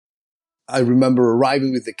I remember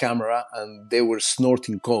arriving with the camera and they were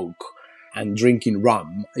snorting coke and drinking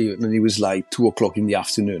rum. And it was like 2:00 in the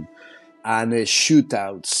afternoon. And a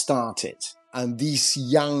shootout started. And this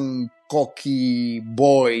young, cocky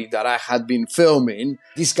boy that I had been filming,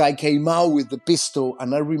 this guy came out with the pistol,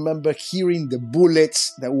 and I remember hearing the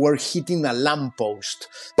bullets that were hitting a lamppost.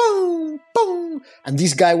 Boom, boom. And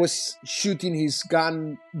this guy was shooting his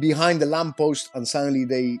gun behind the lamppost, and suddenly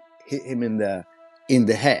they hit him in the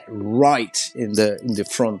head, right in the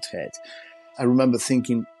front head. I remember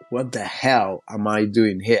thinking, what the hell am I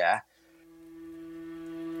doing here?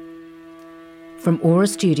 From Aura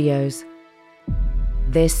Studios,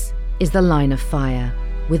 this is The Line of Fire,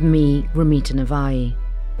 with me, Ramita Navai.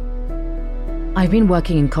 I've been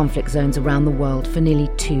working in conflict zones around the world for nearly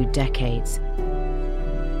 2 decades.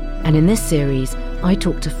 And in this series, I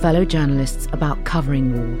talk to fellow journalists about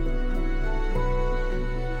covering war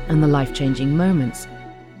and the life-changing moments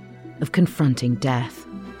of confronting death.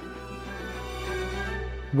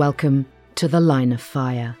 Welcome to The Line of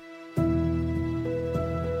Fire.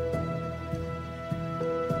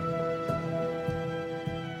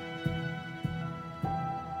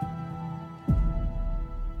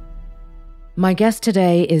 My guest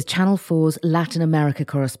today is Channel 4's Latin America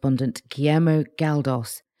correspondent, Guillermo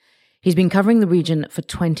Galdos. He's been covering the region for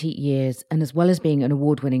 20 years, and as well as being an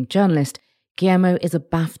award-winning journalist, Guillermo is a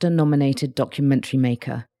BAFTA-nominated documentary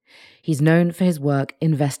maker. He's known for his work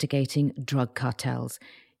investigating drug cartels.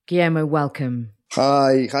 Guillermo, welcome.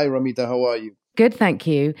 Hi, Ramita, how are you? Good, thank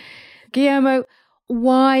you. Guillermo,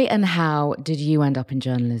 why and how did you end up in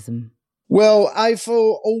journalism? Well, I've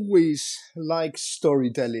always liked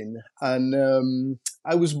storytelling, and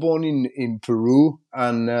I was born in Peru,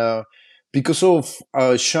 and because of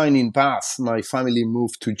a shining path, my family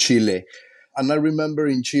moved to Chile. And I remember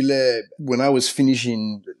in Chile, when I was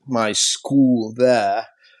finishing my school there,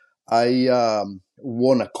 I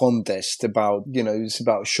won a contest about, it's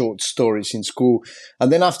about short stories in school.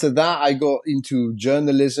 And then after that, I got into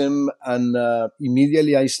journalism, and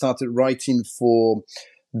immediately I started writing for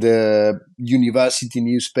the university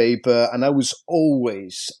newspaper, and I was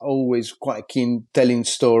always quite keen telling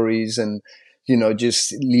stories and,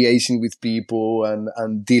 just liaising with people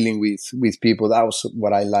and dealing with people. That was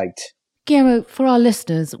what I liked. Guillermo, for our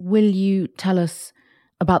listeners, will you tell us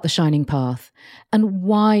about the Shining Path, and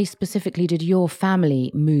why specifically did your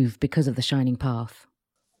family move because of the Shining Path?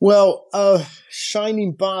 Well,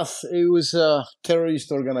 Shining Path, it was a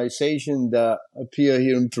terrorist organization that appeared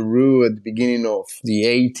here in Peru at the beginning of the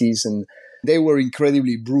 80s, and they were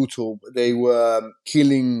incredibly brutal. They were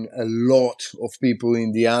killing a lot of people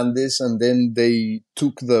in the Andes, and then they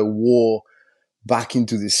took the war back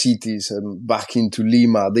into the cities and back into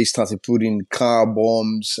Lima. They started putting car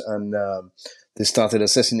bombs, and they started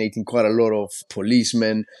assassinating quite a lot of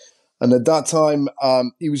policemen. And at that time,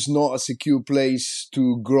 it was not a secure place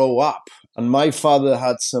to grow up. And my father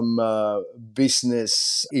had some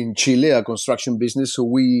business in Chile, a construction business, so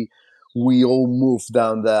we all moved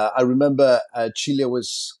down there. I remember Chile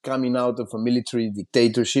was coming out of a military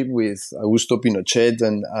dictatorship with Augusto Pinochet,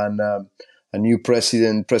 and a new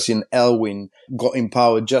president, President Elwin, got in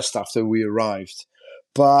power just after we arrived.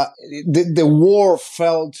 But the war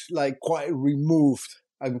felt like quite removed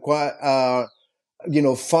and quite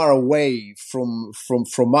far away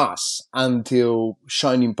from us until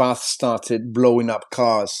Shining Path started blowing up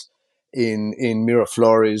cars in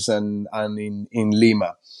Miraflores and in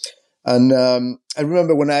Lima. And I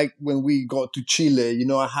remember when we got to Chile,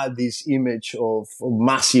 I had this image of a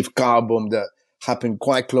massive car bomb that happened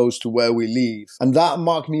quite close to where we live. And that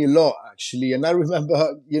marked me a lot, actually. And I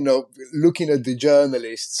remember, looking at the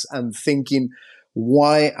journalists and thinking,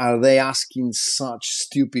 why are they asking such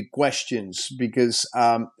stupid questions? Because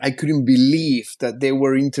I couldn't believe that they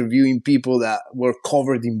were interviewing people that were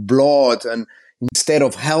covered in blood, and instead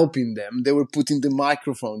of helping them, they were putting the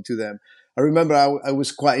microphone to them. I remember I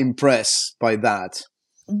was quite impressed by that.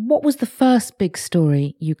 What was the first big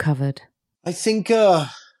story you covered? I think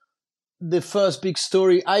the first big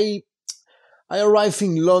story, I arrived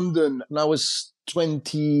in London and I was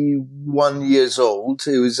 21 years old.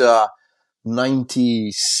 It was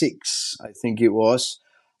 96, I think it was.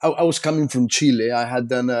 I was coming from Chile. I had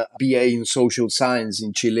done a BA in social science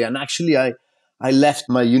in Chile. And actually, I left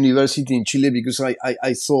my university in Chile because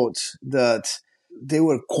I thought that they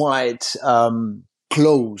were quite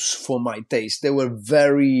close for my taste. They were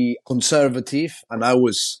very conservative, and I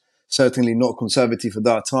was certainly not conservative at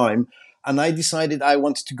that time. and I decided I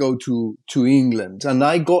wanted to go to England. And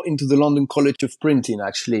I got into the London College of Printing,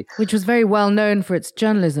 actually. Which was very well known for its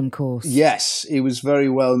journalism course. Yes, it was very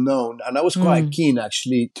well known. And I was quite keen,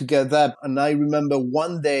 actually, to get that. And I remember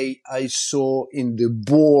one day I saw in the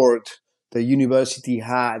board the university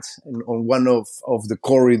had on one of the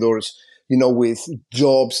corridors, with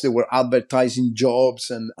jobs, they were advertising jobs.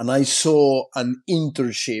 And I saw an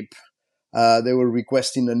internship. They were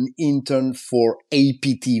requesting an intern for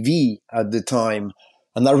APTV at the time.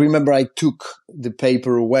 And I remember I took the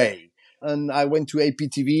paper away and I went to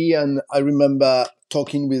APTV, and I remember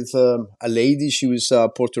talking with a lady. She was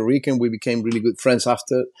Puerto Rican. We became really good friends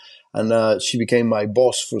after, and she became my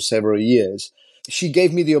boss for several years. She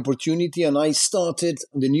gave me the opportunity, and I started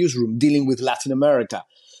in the newsroom dealing with Latin America.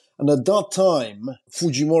 And at that time,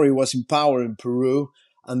 Fujimori was in power in Peru,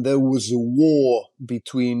 and there was a war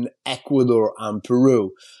between Ecuador and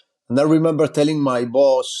Peru. And I remember telling my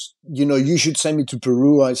boss, you should send me to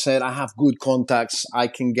Peru. I said, I have good contacts. I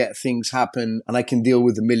can get things happen, and I can deal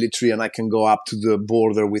with the military, and I can go up to the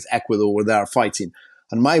border with Ecuador where they are fighting.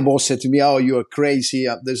 And my boss said to me, oh, you're crazy.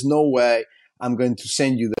 There's no way I'm going to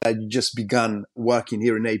send you there. You just begun working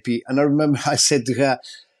here in AP. And I remember I said to her,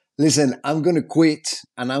 listen, I'm going to quit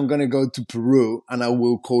and I'm going to go to Peru, and I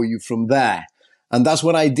will call you from there. And that's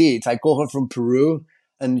what I did. I called her from Peru,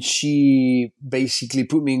 and she basically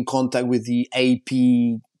put me in contact with the AP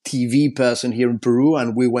TV person here in Peru,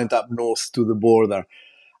 and we went up north to the border.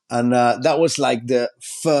 And that was like the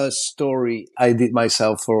first story I did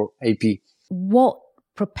myself for AP. What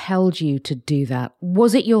propelled you to do that?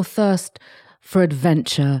 Was it your thirst for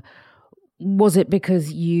adventure? Was it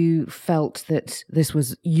because you felt that this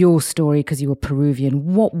was your story because you were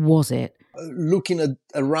Peruvian? What was it? Looking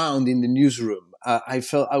around in the newsroom, I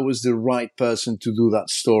felt I was the right person to do that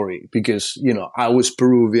story because, I was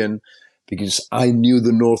Peruvian, because I knew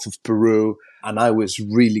the north of Peru, and I was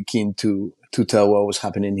really keen to tell what was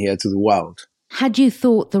happening here to the world. Had you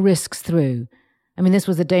thought the risks through? I mean, this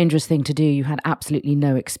was a dangerous thing to do. You had absolutely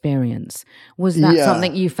no experience. Was that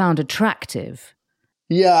something you found attractive?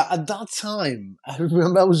 Yeah, at that time, I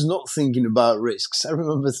remember I was not thinking about risks. I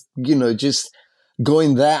remember, just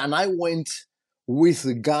going there, and I went with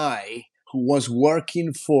a guy who was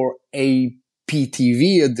working for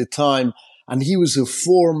APTV at the time, and he was a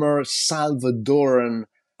former Salvadoran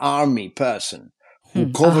army person who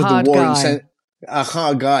covered the war a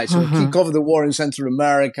hard guy. So he covered the war in Central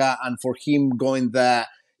America, and for him going there,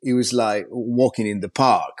 it was like walking in the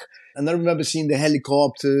park. And I remember seeing the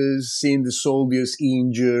helicopters, seeing the soldiers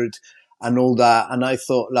injured and all that. And I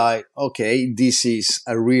thought like, okay, this is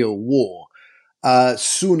a real war.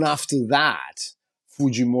 Soon after that,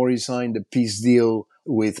 Fujimori signed a peace deal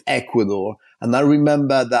with Ecuador. And I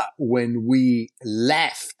remember that when we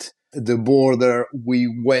left the border, we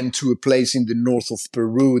went to a place in the north of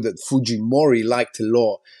Peru that Fujimori liked a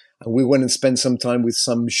lot. And we went and spent some time with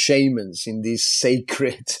some shamans in these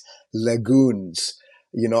sacred lagoons,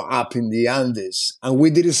 up in the Andes. And we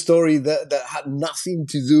did a story that had nothing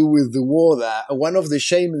to do with the war there. And one of the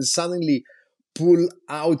shamans suddenly pulled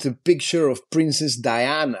out a picture of Princess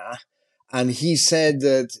Diana, and he said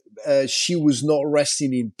that she was not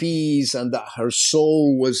resting in peace and that her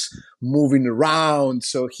soul was moving around.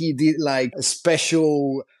 So he did like a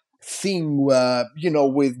special thing,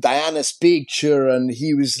 with Diana's picture, and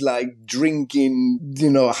he was like drinking,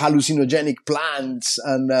 hallucinogenic plants,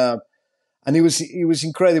 and it was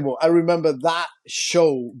incredible. I remember that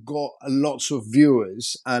show got lots of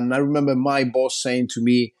viewers, and I remember my boss saying to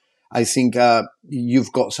me, I think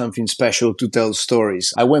you've got something special to tell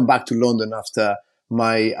stories. I went back to London after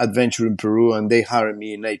my adventure in Peru, and they hired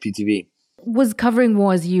me in APTV. Was covering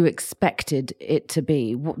war as you expected it to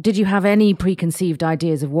be? Did you have any preconceived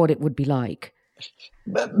ideas of what it would be like?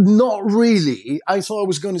 But not really. I thought I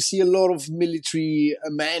was going to see a lot of military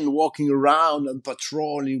men walking around and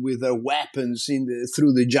patrolling with their weapons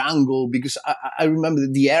through the jungle, because I remember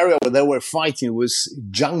that the area where they were fighting was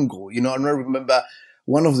jungle. And I remember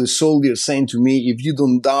one of the soldiers saying to me, if you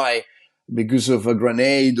don't die because of a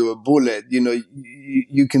grenade or a bullet,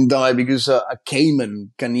 you can die because a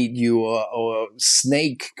caiman can eat you or a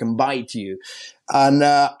snake can bite you. And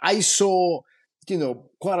I saw,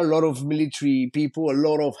 quite a lot of military people, a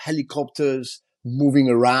lot of helicopters moving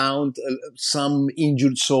around, some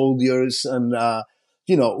injured soldiers. And,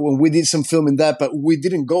 when we did some filming there, but we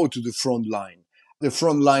didn't go to the front line. The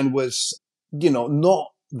front line was, not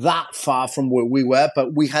that far from where we were,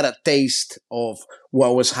 but we had a taste of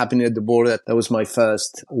what was happening at the border. That was my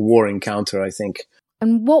first war encounter, I think.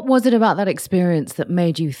 And what was it about that experience that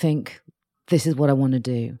made you think, this is what I want to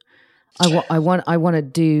do? I want to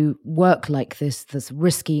do work like this that's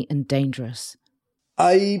risky and dangerous.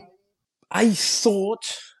 I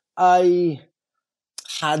thought I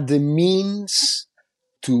had the means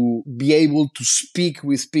to be able to speak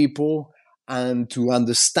with people and to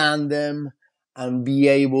understand them and be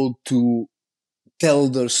able to tell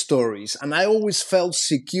their stories. And I always felt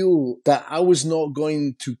secure that I was not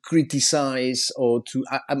going to criticize or to,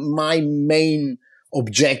 my main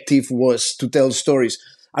objective was to tell stories.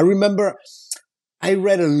 I remember I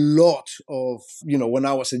read a lot of, when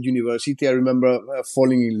I was at university, I remember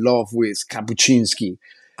falling in love with Kapuscinski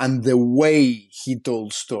and the way he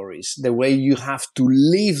told stories, the way you have to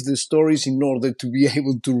live the stories in order to be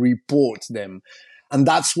able to report them. And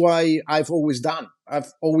that's why I've always done.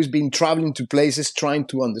 I've always been traveling to places, trying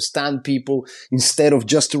to understand people instead of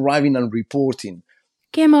just arriving and reporting.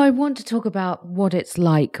 Guillermo, I want to talk about what it's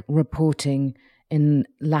like reporting in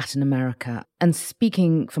Latin America. And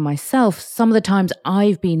speaking for myself, some of the times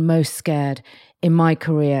I've been most scared in my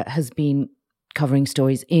career has been covering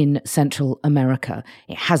stories in Central America.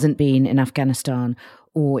 It hasn't been in Afghanistan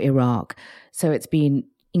or Iraq. So it's been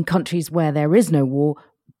in countries where there is no war,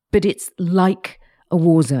 but it's like a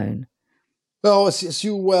war zone. Well, as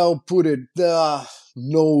you well put it, there are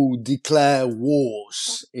no declared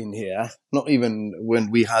wars in here. Not even when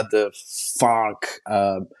we had the FARC,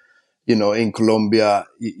 in Colombia,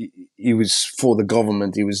 it was for the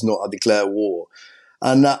government. It was not a declared war.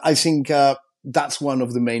 And I think that's one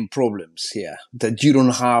of the main problems here, that you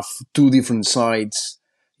don't have two different sides,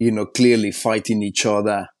 clearly fighting each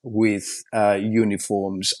other with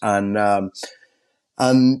uniforms. And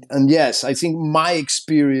yes, I think my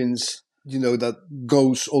experience, that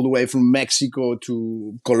goes all the way from Mexico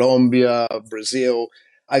to Colombia, Brazil.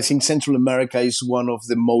 I think Central America is one of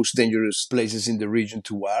the most dangerous places in the region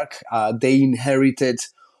to work. They inherited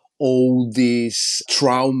all this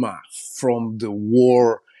trauma from the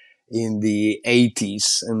war in the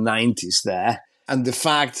 80s and 90s there. And the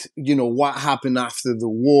fact, what happened after the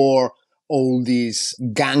war, all these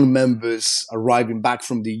gang members arriving back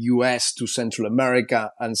from the US to Central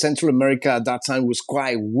America. And Central America at that time was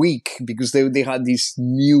quite weak because they had these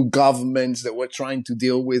new governments that were trying to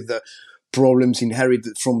deal with the problems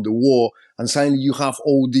inherited from the war. And suddenly you have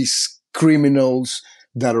all these criminals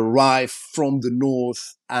that arrive from the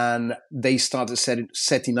north and they started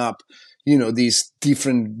setting up, these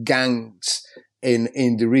different gangs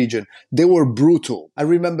in the region. They were brutal. I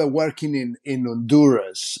remember working in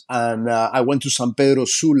Honduras and I went to San Pedro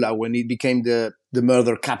Sula when it became the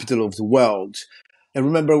murder capital of the world. I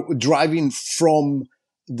remember driving from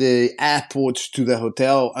the airport to the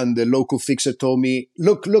hotel and the local fixer told me,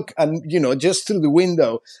 look, and, just through the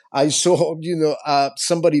window, I saw,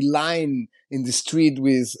 somebody lying in the street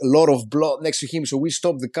with a lot of blood next to him. So we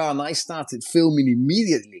stopped the car and I started filming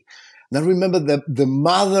immediately. And I remember the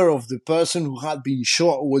mother of the person who had been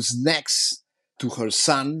shot was next to her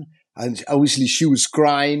son. And obviously she was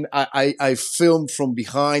crying. I filmed from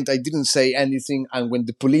behind. I didn't say anything. And when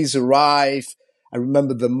the police arrived, I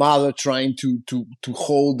remember the mother trying to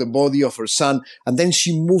hold the body of her son. And then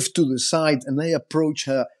she moved to the side and I approached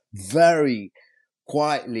her very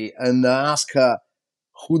quietly and I asked her,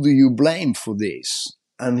 who do you blame for this?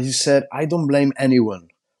 And he said, I don't blame anyone.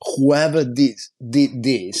 Whoever did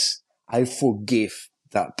this, I forgive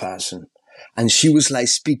that person. And she was like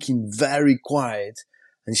speaking very quiet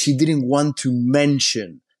and she didn't want to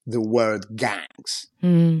mention the word gangs,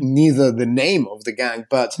 neither the name of the gang,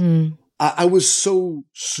 but I was so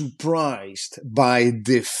surprised by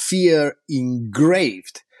the fear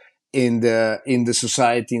engraved in the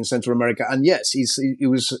society in Central America. And yes, it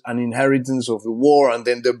was an inheritance of the war and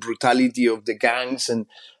then the brutality of the gangs. And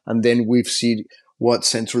then we've seen what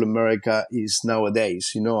Central America is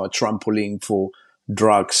nowadays, a trampoline for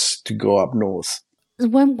drugs to go up north.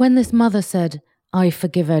 When this mother said, I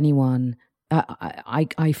forgive anyone,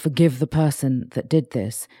 I forgive the person that did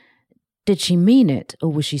this, did she mean it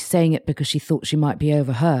or was she saying it because she thought she might be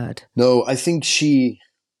overheard? No, I think she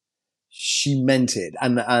meant it.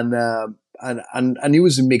 And it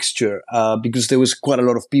was a mixture because there was quite a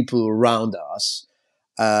lot of people around us.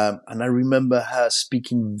 And I remember her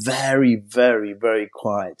speaking very, very, very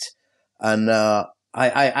quiet. And I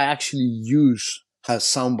actually used her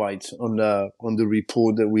soundbite on the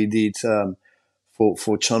report that we did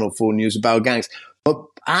for Channel 4 News about gangs. But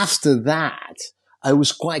after that, I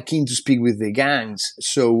was quite keen to speak with the gangs.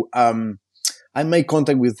 So I made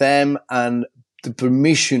contact with them and the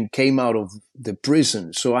permission came out of the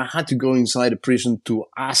prison. So I had to go inside the prison to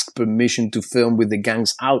ask permission to film with the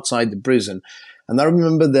gangs outside the prison. And I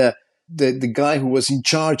remember the guy who was in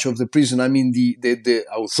charge of the prison, the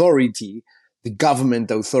authority, the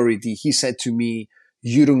government authority, he said to me,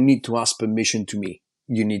 you don't need to ask permission to me.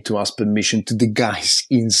 You need to ask permission to the guys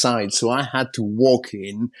inside. So I had to walk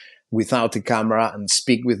in without a camera and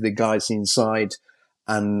speak with the guys inside.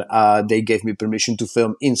 And they gave me permission to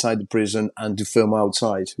film inside the prison and to film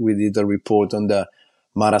outside. We did a report on the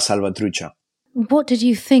Mara Salvatrucha. What did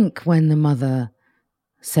you think when the mother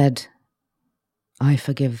said, I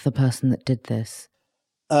forgive the person that did this?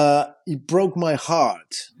 It broke my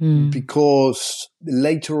heart because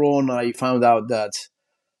later on I found out that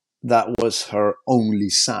that was her only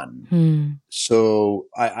son. So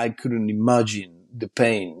I couldn't imagine the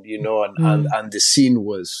pain, you know, and the scene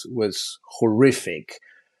was horrific.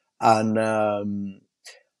 And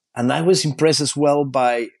I was impressed as well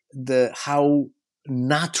by how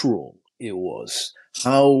natural it was.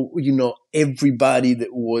 How, you know, everybody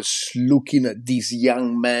that was looking at this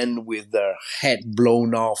young man with their head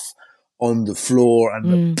blown off on the floor and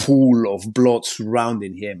the pool of blood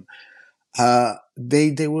surrounding him,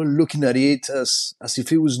 they were looking at it as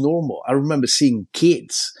if it was normal. I remember seeing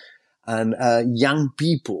kids and young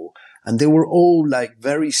people, and they were all like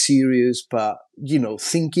very serious, but, you know,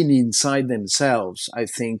 thinking inside themselves, I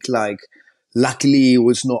think, like, luckily it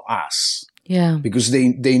was not us. Yeah. Because they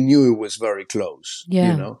knew it was very close.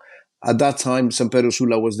 Yeah. You know, at that time, San Pedro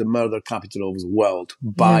Sula was the murder capital of the world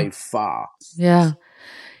by far. Yeah.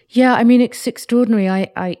 Yeah. I mean, it's extraordinary.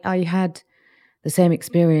 I had the same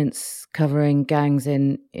experience covering gangs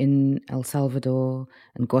in El Salvador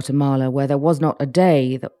and Guatemala, where there was not a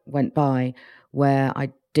day that went by where I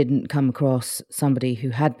didn't come across somebody who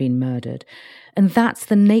had been murdered. And that's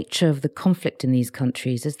the nature of the conflict in these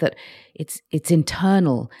countries, is that it's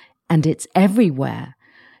internal and it's everywhere.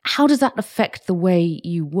 How does that affect the way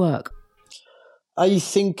you work? I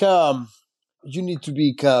think you need to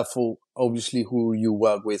be careful, obviously, who you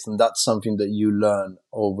work with, and that's something that you learn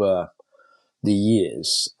over the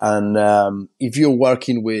years. And if you're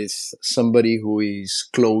working with somebody who is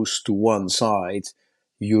close to one side,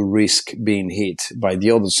 you risk being hit by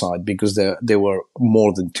the other side, because there were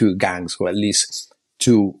more than two gangs, or at least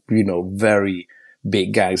two, you know, very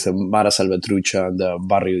big gangs, the Mara Salvatrucha and the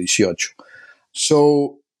Barrio 18.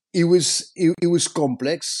 So it was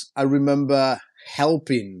complex. I remember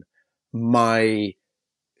helping my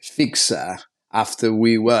fixer after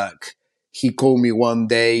we work. He called me one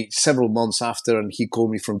day, several months after, and he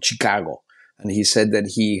called me from Chicago. And he said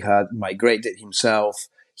that he had migrated himself.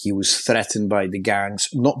 He was threatened by the gangs,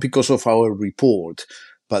 not because of our report,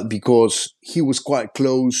 but because he was quite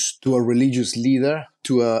close to a religious leader,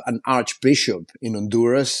 to an archbishop in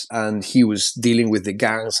Honduras, and he was dealing with the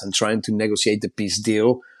gangs and trying to negotiate a peace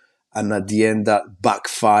deal. And at the end, that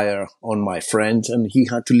backfired on my friend, and he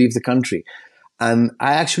had to leave the country. And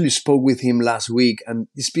I actually spoke with him last week, and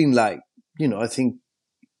it's been like, you know, I think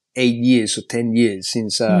 8 years or 10 years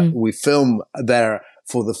since we filmed there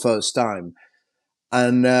for the first time.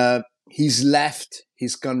 And he's left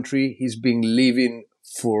his country. He's been living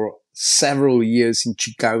for several years in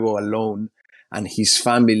Chicago alone, and his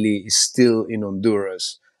family is still in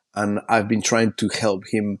Honduras. And I've been trying to help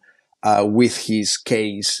him with his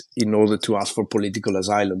case in order to ask for political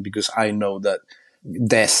asylum, because I know that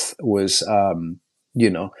death was, you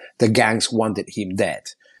know, the gangs wanted him dead.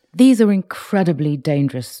 These are incredibly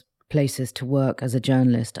dangerous places to work as a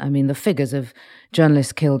journalist. I mean, the figures of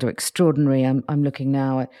journalists killed are extraordinary. I'm looking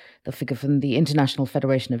now at the figure from the International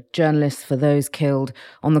Federation of Journalists. For those killed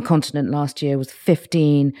on the continent last year was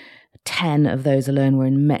 15. 10 of those alone were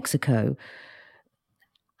in Mexico.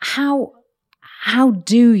 How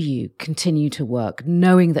do you continue to work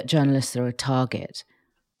knowing that journalists are a target?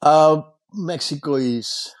 Mexico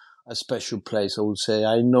is a special place, I would say.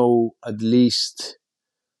 I know at least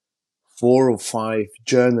 4 or 5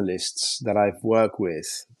 journalists that I've worked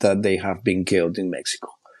with that they have been killed in Mexico.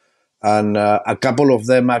 And a couple of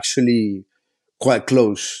them actually quite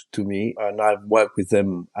close to me, and I've worked with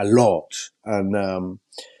them a lot. And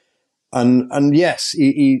yes,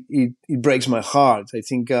 it breaks my heart. I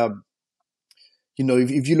think, you know,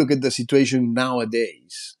 if you look at the situation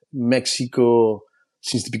nowadays, Mexico,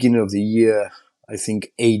 since the beginning of the year, I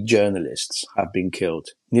think 8 journalists have been killed.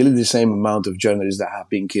 Nearly the same amount of journalists that have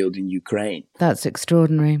been killed in Ukraine. That's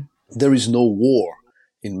extraordinary. There is no war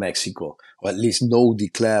in Mexico, or at least no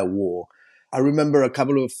declared war. I remember a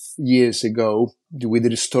couple of years ago, we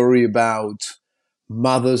did a story about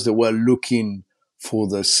mothers that were looking for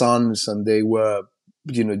their sons, and they were,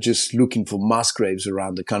 you know, just looking for mass graves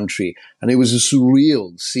around the country. And it was a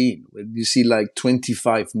surreal scene. You see like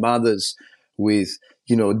 25 mothers with,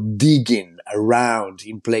 you know, digging around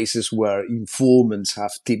in places where informants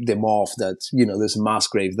have tipped them off that, you know, there's a mass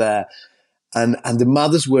grave there. And the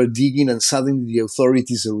mothers were digging, and suddenly the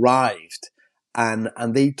authorities arrived, and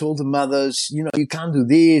they told the mothers, you can't do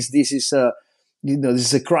this. This is a this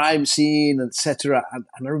is a crime scene, etc. And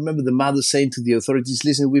I remember the mother saying to the authorities,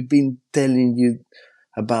 listen, we've been telling you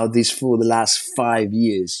about this for the last 5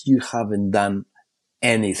 years. You haven't done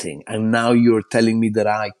anything, and now you're telling me that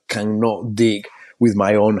I cannot dig with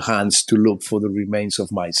my own hands to look for the remains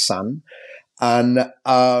of my son. And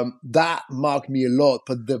that marked me a lot.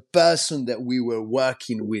 But the person that we were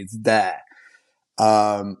working with there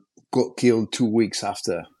got killed 2 weeks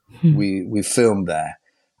after we filmed there.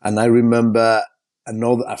 And I remember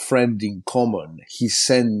a friend in common, he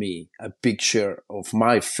sent me a picture of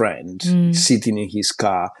my friend sitting in his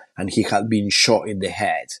car, and he had been shot in the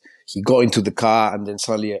head. He got into the car, and then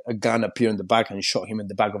suddenly a gun appeared in the back and shot him in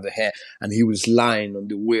the back of the head, and he was lying on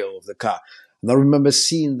the wheel of the car. And I remember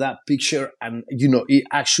seeing that picture, and it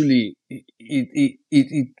actually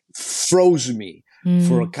it froze me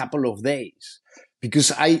for a couple of days,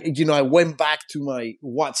 because I went back to my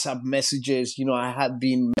WhatsApp messages. I had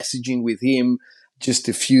been messaging with him just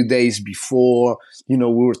a few days before. We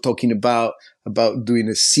were talking about doing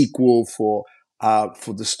a sequel for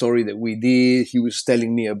the story that we did. He was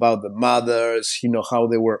telling me about the mothers, how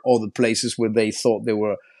there were other places where they thought there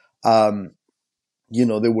were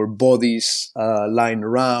there were bodies lying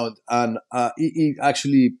around, and it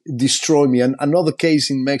actually destroyed me. And another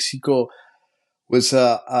case in Mexico was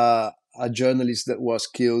a journalist that was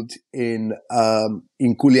killed in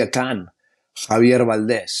Culiacan, Javier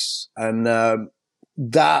Valdez, and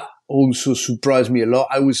that also surprised me a lot.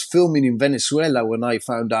 I was filming in Venezuela when I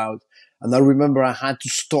found out, and I remember I had to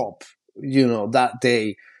stop, that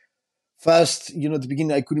day. First, at the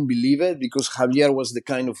beginning, I couldn't believe it, because Javier was the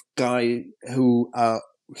kind of guy who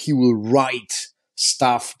he will write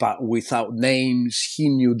stuff, but without names. He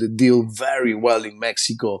knew the deal very well in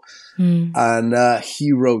Mexico. And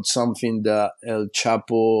he wrote something that El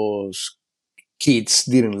Chapo's kids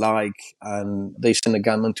didn't like, and they sent a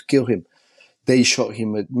gunman to kill him. They shot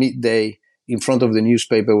him at midday in front of the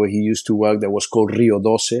newspaper where he used to work, that was called Rio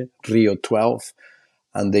 12,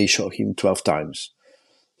 and they shot him 12 times.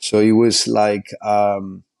 So it was like a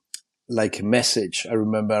message. I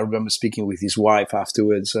remember speaking with his wife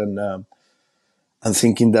afterwards, and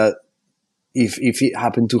thinking that if it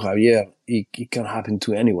happened to Javier, it can happen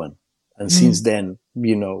to anyone. And since then,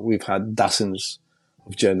 we've had dozens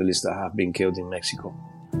of journalists that have been killed in Mexico.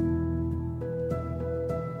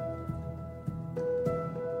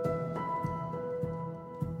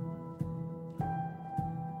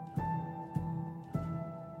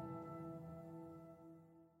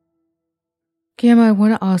 Guillermo, I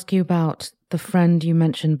want to ask you about the friend you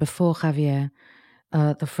mentioned before Javier,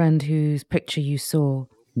 the friend whose picture you saw.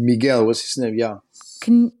 Miguel was his name, yeah.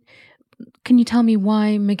 Can you tell me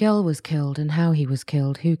why Miguel was killed and how he was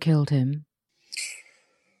killed? Who killed him?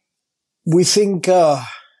 We think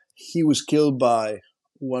he was killed by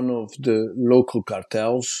one of the local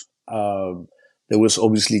cartels. That was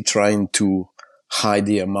obviously trying to hide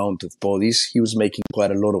the amount of bodies. He was making quite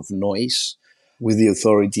a lot of noise with the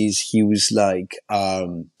authorities. He was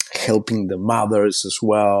helping the mothers as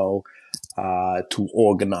well to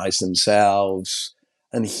organize themselves.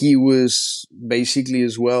 And he was basically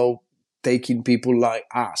as well taking people like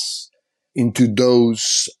us into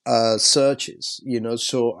those searches,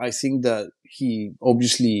 So I think that he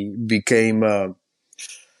obviously became a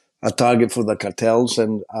target for the cartels,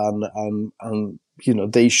 and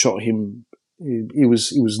they shot him. It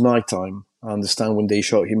was nighttime, I understand, when they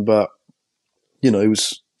shot him, but it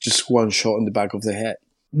was just one shot in the back of the head.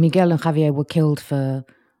 Miguel and Javier were killed for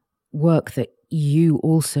work that you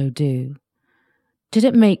also do. Did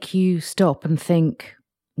it make you stop and think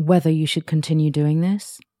whether you should continue doing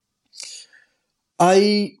this?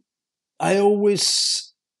 I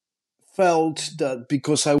always felt that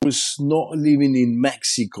because I was not living in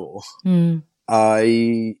Mexico,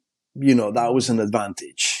 that was an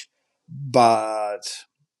advantage. But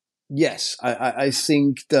yes, I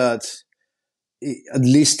think that at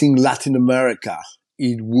least in Latin America,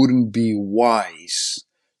 it wouldn't be wise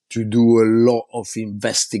to do a lot of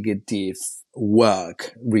investigative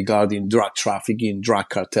work regarding drug trafficking, drug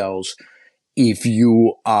cartels, if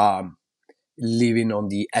you are living on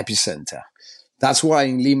the epicenter. That's why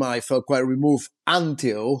in Lima I felt quite removed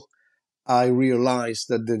until I realized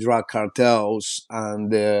that the drug cartels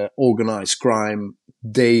and the organized crime,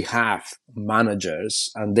 they have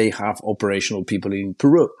managers and they have operational people in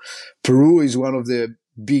Peru. Peru is one of the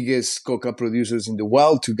biggest coca producers in the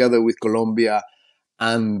world, together with Colombia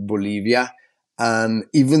and Bolivia. And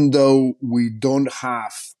even though we don't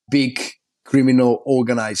have big criminal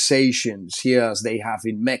organizations here as they have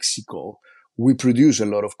in Mexico, we produce a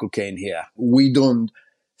lot of cocaine here. We don't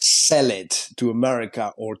sell it to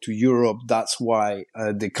America or to Europe. That's why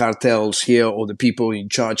the cartels here or the people in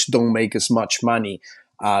charge don't make as much money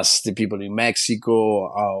as the people in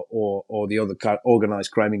Mexico or the other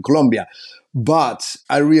organized crime in Colombia. But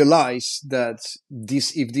I realized that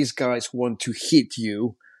if these guys want to hit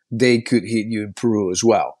you, they could hit you in Peru as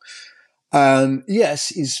well. And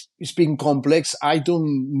yes, it's been complex. I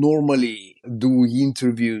don't normally do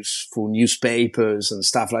interviews for newspapers and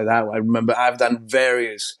stuff like that. I remember I've done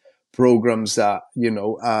various programs that,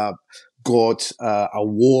 got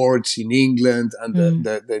awards in England, and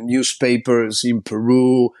the newspapers in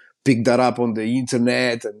Peru picked that up on the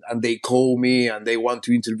internet, and they call me and they want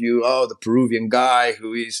to interview, the Peruvian guy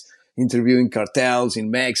who is interviewing cartels in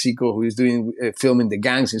Mexico, who is doing filming the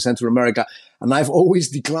gangs in Central America. And I've always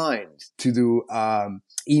declined to do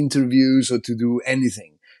interviews or to do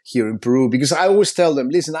anything here in Peru, because I always tell them,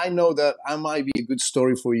 listen, I know that I might be a good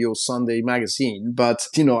story for your Sunday magazine, but,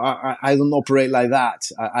 I don't operate like that.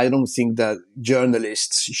 I don't think that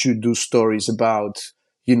journalists should do stories about,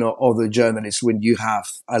 other journalists when you have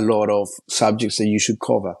a lot of subjects that you should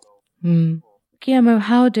cover. Guillermo,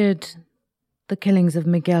 how did the killings of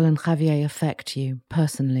Miguel and Javier affect you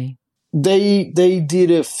personally? They did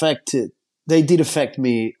affect it. They did affect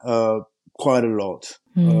me quite a lot.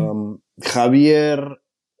 Javier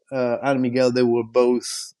and Miguel, they were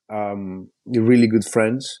both really good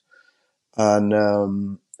friends, and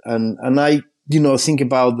I think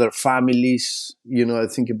about their families. I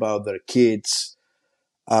think about their kids.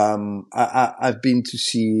 I've been to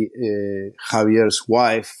see Javier's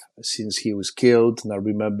wife since he was killed, and I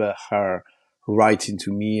remember her writing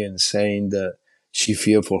to me and saying that she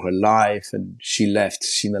feared for her life and she left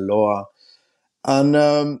Sinaloa. And,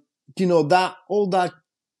 all that,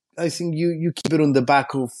 I think you keep it on the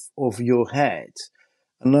back of your head.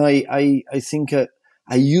 And I think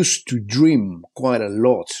I used to dream quite a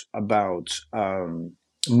lot about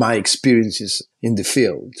my experiences in the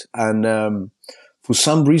field. And for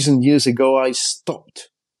some reason, years ago, I stopped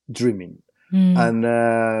dreaming. And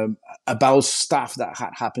about stuff that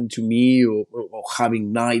had happened to me, or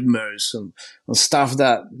having nightmares and stuff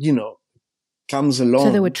that, comes along.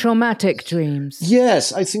 So there were traumatic dreams.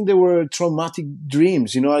 Yes, I think there were traumatic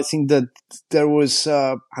dreams. I think that there was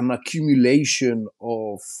an accumulation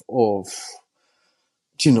of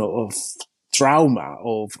trauma,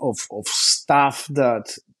 of stuff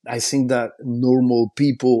that I think that normal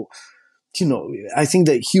people, I think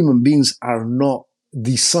that human beings are not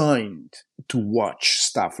designed to watch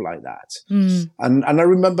stuff like that. And I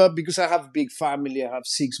remember, because I have a big family, I have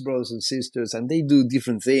 6 brothers and sisters, and they do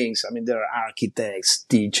different things. I mean, there are architects,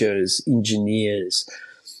 teachers, engineers,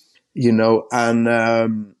 and I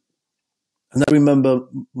remember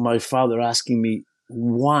my father asking me,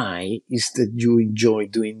 why is that you enjoy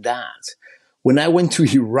doing that? When I went to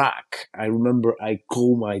Iraq, I remember I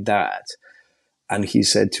called my dad, and he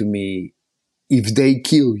said to me, if they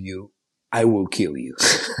kill you, I will kill you.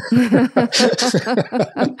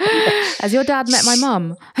 Has your dad met my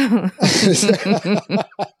mum?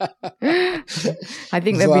 I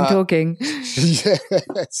think they've been talking.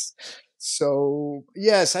 Yes. So,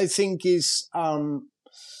 yes, I think it's, the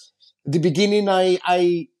beginning,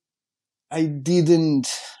 I didn't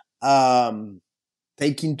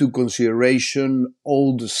take into consideration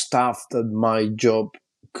all the stuff that my job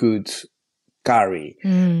could carry.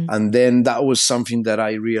 And then that was something that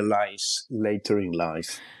I realized later in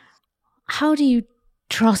life. How do you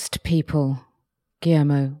trust people,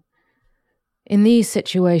 Guillermo, in these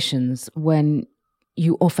situations when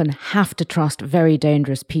you often have to trust very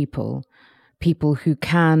dangerous people who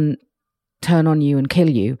can turn on you and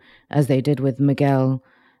kill you, as they did with Miguel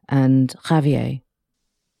and Javier?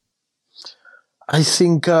 I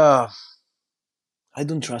think I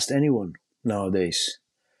don't trust anyone nowadays.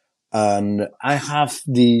 And I have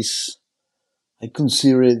this, I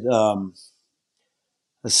consider it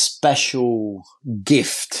a special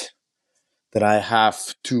gift that I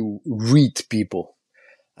have to read people.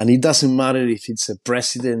 And it doesn't matter if it's a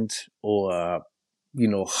president or a,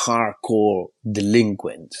 hardcore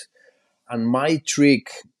delinquent. And my trick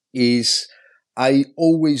is I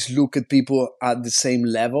always look at people at the same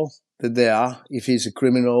level that they are. If he's a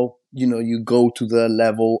criminal, you go to their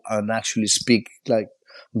level and actually speak like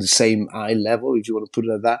the same eye level, if you want to put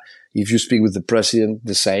it like that. If you speak with the president,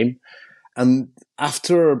 the same. And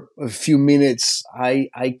after a few minutes,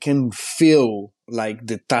 I can feel like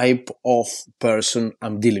the type of person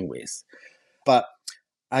I'm dealing with. But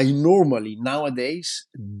I normally nowadays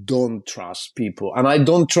don't trust people. And I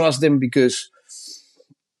don't trust them because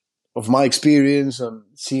of my experience and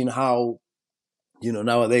seeing how,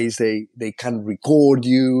 Nowadays they can record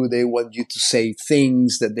you. They want you to say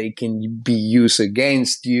things that they can be used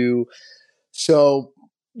against you. So,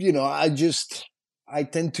 I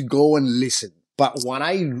tend to go and listen. But what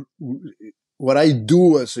I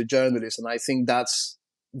do as a journalist, and I think that's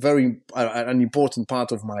an important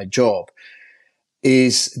part of my job,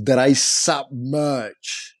 is that I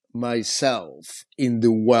submerge myself in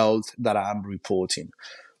the world that I'm reporting.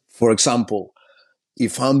 For example,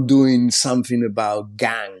 if I'm doing something about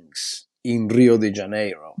gangs in Rio de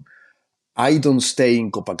Janeiro, I don't stay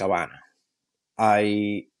in Copacabana.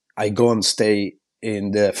 I go and stay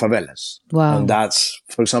in the favelas. Wow. And that's,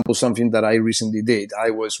 for example, something that I recently did.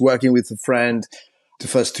 I was working with a friend. The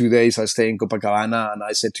first 2 days I stayed in Copacabana, and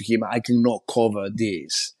I said to him, I cannot cover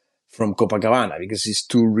this from Copacabana because it's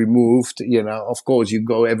too removed. Of course, you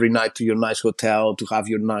go every night to your nice hotel to have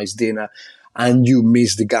your nice dinner, and you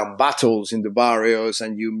miss the gun battles in the barrios,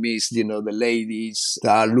 and you miss, the ladies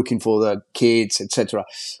that are looking for their kids, etc.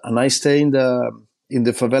 And I stay in the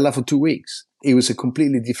favela for 2 weeks. It was a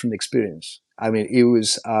completely different experience. I mean, it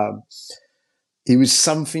was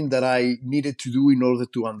something that I needed to do in order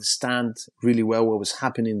to understand really well what was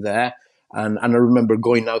happening there. And I remember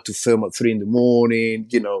going out to film at 3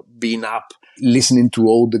 a.m, being up, listening to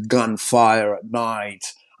all the gunfire at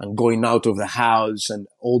night, and going out of the house, and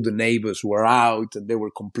all the neighbors were out and they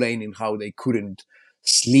were complaining how they couldn't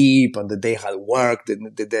sleep and that they had work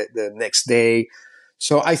the next day.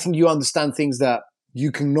 So I think you understand things that you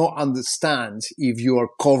cannot understand if you are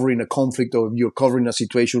covering a conflict or if you're covering a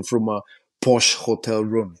situation from a posh hotel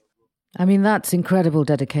room. I mean, that's incredible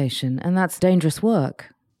dedication, and that's dangerous work.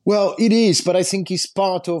 Well, it is, but I think it's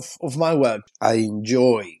part of my work. I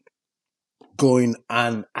enjoy going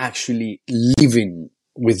and actually living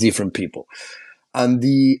with different people. And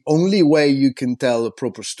the only way you can tell a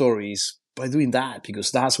proper story is by doing that, because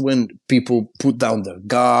that's when people put down their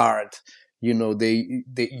guard.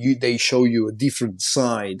 They show you a different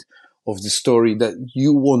side of the story that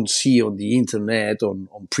you won't see on the internet, on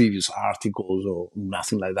previous articles or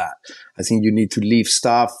nothing like that. I think you need to leave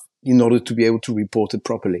stuff in order to be able to report it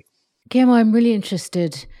properly. Guillermo, I'm really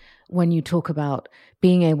interested when you talk about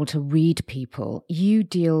being able to read people. You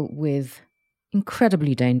deal with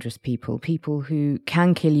incredibly dangerous people who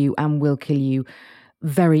can kill you and will kill you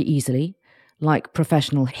very easily, like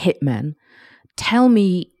professional hitmen. Tell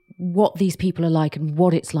me what these people are like and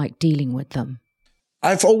what it's like dealing with them.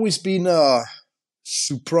 I've always been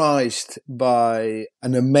surprised by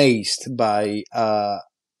and amazed by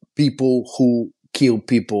people who kill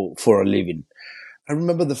people for a living. I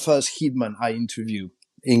remember the first hitman I interviewed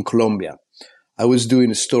in Colombia. I was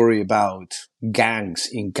doing a story about gangs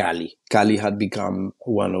in Cali. Cali had become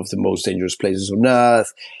one of the most dangerous places on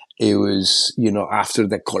earth. It was, after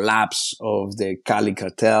the collapse of the Cali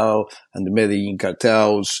cartel and the Medellin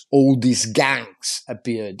cartels, all these gangs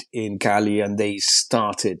appeared in Cali and they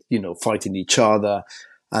started, fighting each other.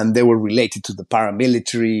 And they were related to the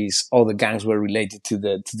paramilitaries. All the gangs were related to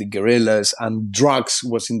the guerrillas, and drugs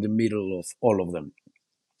was in the middle of all of them.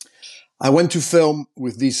 I went to film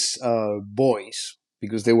with these boys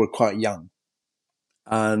because they were quite young.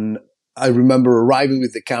 And I remember arriving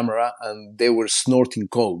with the camera and they were snorting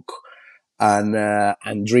coke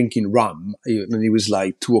and drinking rum. And it was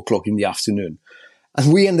like 2:00 in the afternoon.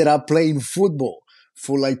 And we ended up playing football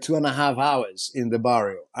for like 2.5 hours in the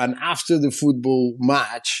barrio. And after the football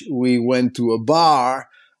match, we went to a bar.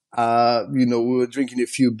 We were drinking a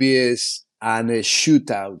few beers and a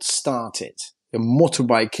shootout started. A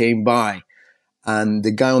motorbike came by and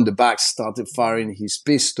the guy on the back started firing his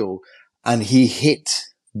pistol and he hit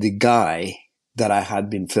the guy that I had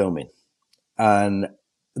been filming. And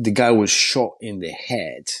the guy was shot in the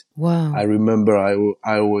head. Wow. I remember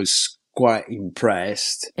I was quite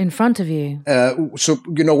impressed. In front of you? So,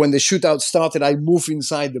 when the shootout started, I moved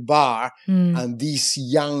inside the bar and this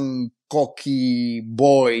young, cocky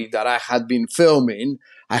boy that I had been filming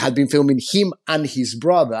him and his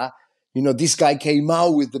brother. This guy came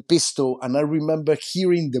out with the pistol and I remember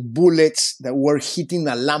hearing the bullets that were hitting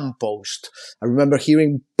a lamppost. I remember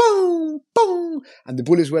hearing boom, boom, and the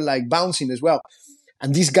bullets were like bouncing as well.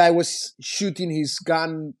 And this guy was shooting his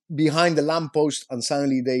gun behind the lamppost and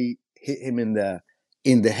suddenly they hit him in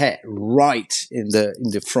the head, right in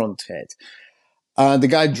the front head. The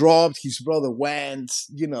guy dropped, his brother went,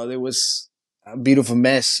 there was a bit of a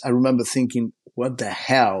mess. I remember thinking, what the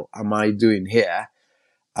hell am I doing here?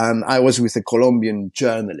 And I was with a Colombian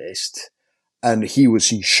journalist and he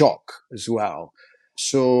was in shock as well.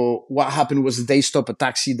 So what happened was they stopped a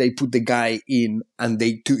taxi, they put the guy in and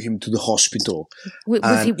they took him to the hospital.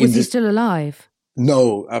 Was he still alive?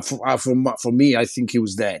 No, for me, I think he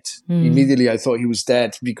was dead. Immediately, I thought he was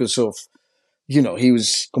dead because of, he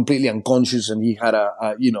was completely unconscious and he had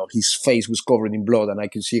his face was covered in blood and I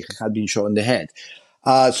could see he had been shot in the head.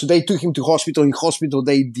 So they took him to hospital. In hospital,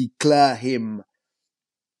 they declare him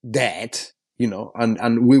dead,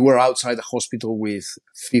 and we were outside the hospital with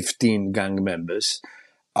 15 gang members.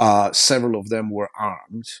 Several of them were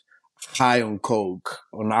armed, high on coke,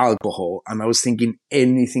 on alcohol. And I was thinking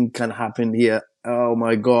anything can happen here. Oh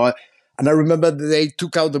my God. And I remember they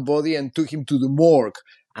took out the body and took him to the morgue.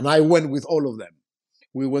 And I went with all of them.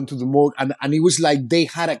 We went to the morgue and it was like they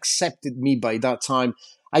had accepted me by that time.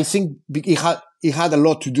 I think it had a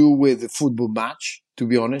lot to do with the football match, to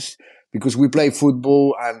be honest, because we play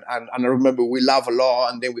football and I remember we laughed a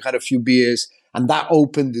lot and then we had a few beers and that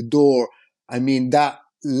opened the door. I mean, that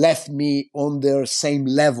left me on their same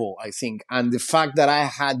level, I think. And the fact that I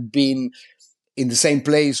had been in the same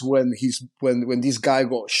place when this guy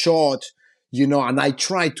got shot, and I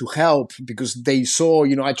tried to help because they saw,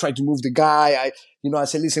 I tried to move the guy. I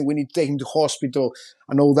said, listen, we need to take him to hospital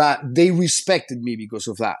and all that. They respected me because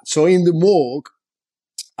of that. So in the morgue,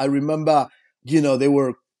 I remember, they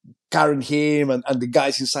were carrying him and the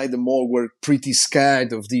guys inside the morgue were pretty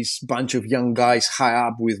scared of this bunch of young guys high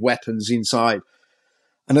up with weapons inside.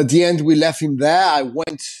 And at the end, we left him there. I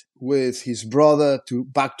went with his brother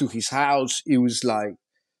back to his house. It was like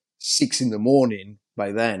 6 a.m.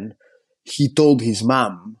 by then. He told his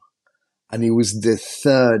mom, and it was the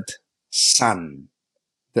third son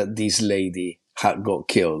that this lady had got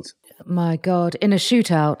killed. My God, in a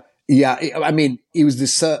shootout. Yeah, it was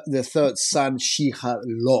the third son she had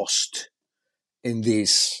lost in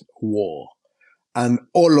this war. And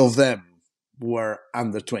all of them were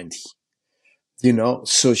under 20.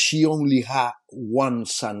 So she only had one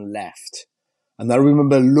son left. And I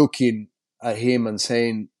remember looking at him and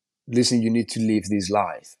saying, listen, you need to live this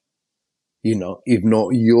life. If not,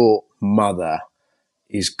 your mother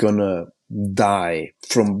is gonna die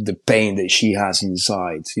from the pain that she has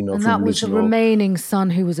inside, And that was the remaining son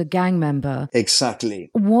who was a gang member. Exactly.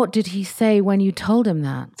 What did he say when you told him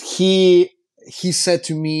that? He said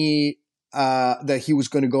to me that he was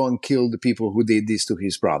going to go and kill the people who did this to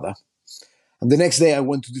his brother. And the next day I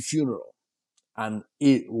went to the funeral and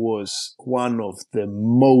it was one of the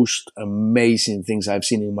most amazing things I've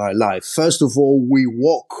seen in my life. First of all, we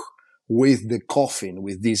walk with the coffin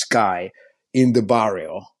with this guy in the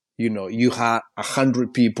barrio. You had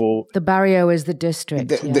 100 people. The barrio is the district.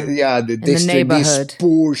 The district, the neighborhood. This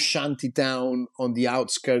poor shanty town on the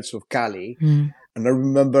outskirts of Cali. And I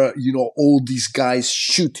remember, all these guys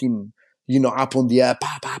shooting, up on the air,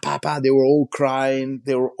 pa, pa, pa, pa. They were all crying.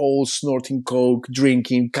 They were all snorting coke,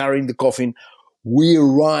 drinking, carrying the coffin. We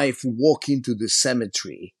arrived, walking to the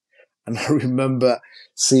cemetery. And I remember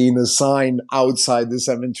seeing a sign outside the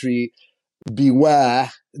cemetery,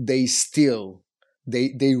 beware, they steal,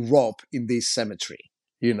 they rob in this cemetery,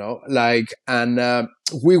 and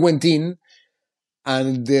we went in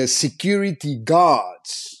and the security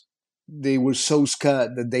guards, they were so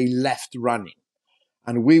scared that they left running.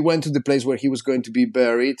 And we went to the place where he was going to be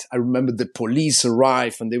buried. I remember the police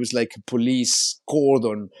arrived and there was like a police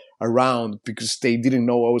cordon around because they didn't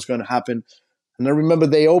know what was going to happen. And I remember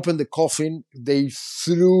they opened the coffin. They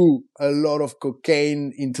threw a lot of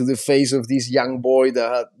cocaine into the face of this young boy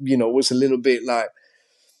that, was a little bit like,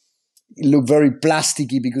 it looked very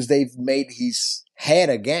plasticky because they've made his head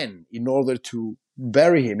again in order to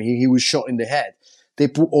bury him. He was shot in the head. They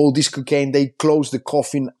put all this cocaine, they closed the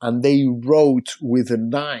coffin and they wrote with a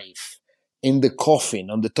knife in the coffin,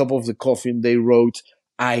 on the top of the coffin, they wrote,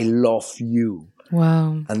 I love you.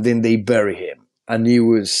 Wow. And then they bury him. And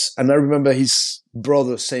I remember his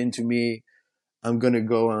brother saying to me, I'm going to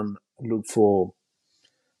go and look for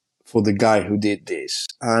the guy who did this.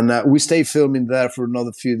 And we stayed filming there for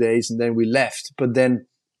another few days and then we left. But then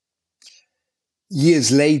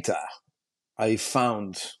years later, I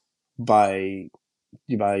found by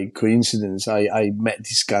coincidence, I met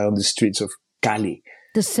this guy on the streets of Cali.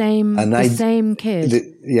 The same kid.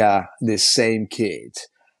 The same kid.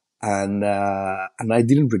 And I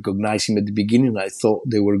didn't recognize him at the beginning. I thought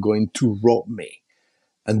they were going to rob me.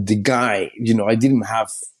 And the guy, I didn't have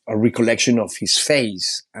a recollection of his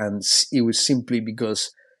face. And it was simply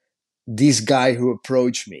because this guy who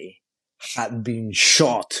approached me had been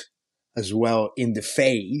shot as well in the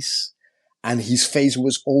face. and his face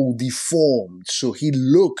was all deformed. So he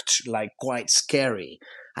looked like quite scary.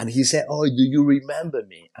 And he said, "Oh, do you remember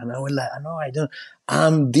me?" And I was like, "No, I don't.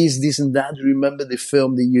 I'm this, and that. Remember the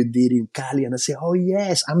film that you did in Cali?" And I said, "Oh,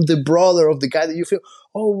 yes, I'm the brother of the guy that you filmed."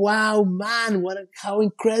 "Oh, wow, man, how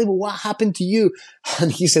incredible. What happened to you?" And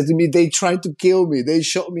he said to me, "They tried to kill me. They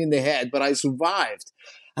shot me in the head, but I survived."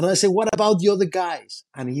 And I said, "What about the other guys?"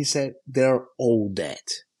 And he said, "They're all dead."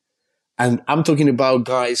 And I'm talking about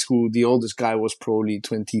guys who the oldest guy was probably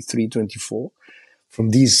 23, 24.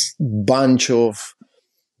 From this bunch of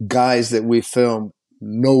guys that we filmed,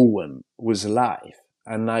 no one was alive.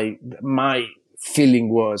 And my feeling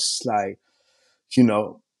was like, you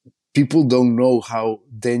know, people don't know how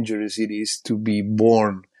dangerous it is to be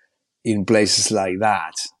born in places like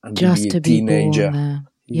that and to be Just a to be born teenager. there.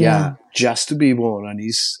 Yeah, just to be born, and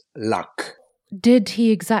it's luck. Did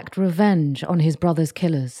he exact revenge on his brother's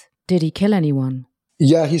killers? Did he kill anyone?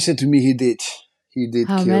 Yeah, he said to me he did. He did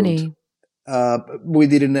How killed. many? We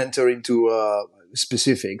didn't enter into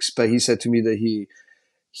specifics, but he said to me that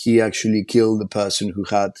he actually killed the person who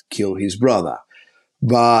had killed his brother.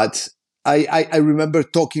 But I remember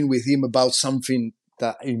talking with him about something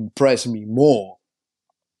that impressed me more.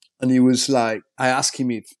 And he was like, I asked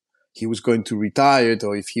him if he was going to retire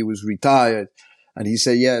or if he was retired. And he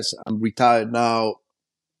said, "Yes, I'm retired now,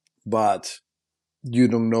 but you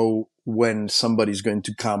don't know when somebody's going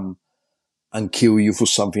to come and kill you for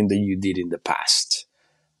something that you did in the past."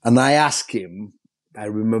 And I asked him, I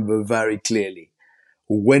remember very clearly,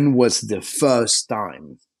 "When was the first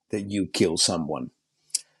time that you killed someone?"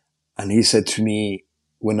 And he said to me,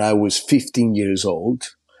 "When I was 15 years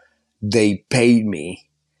old, they paid me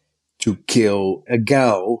to kill a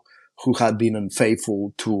girl who had been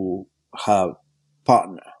unfaithful to her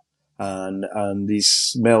partner. And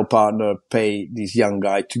this male partner paid this young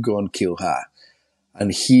guy to go and kill her.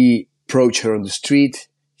 And he approached her on the street.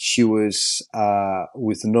 She was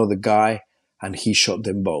with another guy, and he shot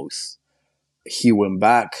them both. He went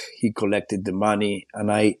back, he collected the money,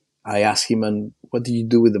 and I asked him, "And what did you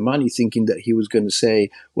do with the money?" Thinking that he was going to say,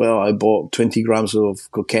 "Well, I bought 20 grams of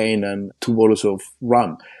cocaine and 2 bottles of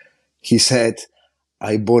rum." He said,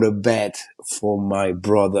 "I bought a bed for my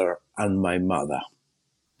brother and my mother."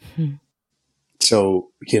 So,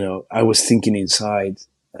 I was thinking inside,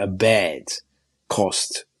 a bed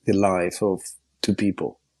cost the life of two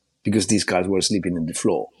people because these guys were sleeping on the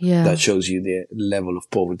floor. Yeah. That shows you the level of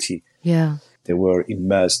poverty Yeah. they were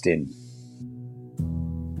immersed in.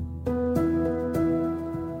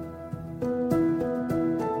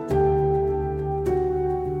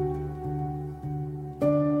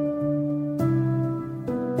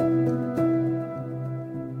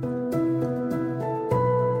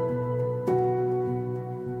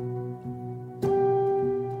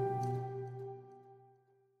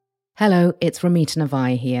 Hello, it's Ramita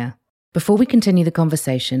Navai here. Before we continue the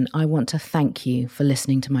conversation, I want to thank you for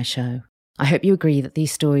listening to my show. I hope you agree that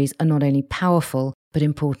these stories are not only powerful, but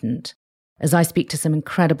important. As I speak to some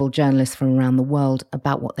incredible journalists from around the world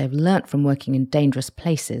about what they've learnt from working in dangerous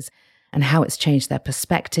places and how it's changed their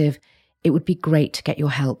perspective, it would be great to get your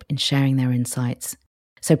help in sharing their insights.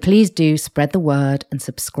 So please do spread the word and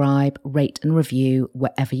subscribe, rate and review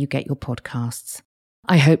wherever you get your podcasts.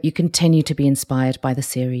 I hope you continue to be inspired by the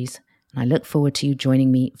series, and I look forward to you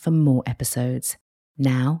joining me for more episodes.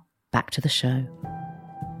 Now, back to the show.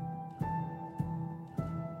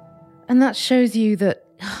 And that shows you that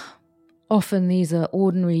often these are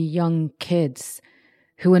ordinary young kids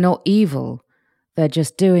who are not evil. They're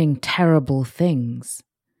just doing terrible things.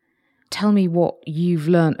 Tell me what you've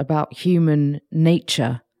learnt about human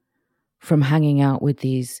nature from hanging out with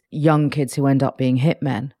these young kids who end up being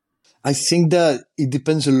hitmen. I think that it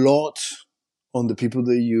depends a lot on the people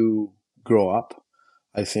that you grow up.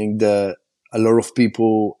 I think that a lot of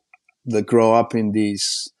people that grow up in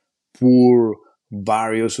these poor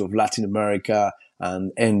barrios of Latin America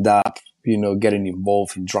and end up, getting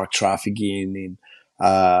involved in drug trafficking, in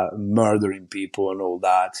murdering people and all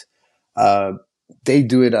that, they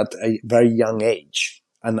do it at a very young age.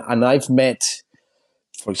 And I've met,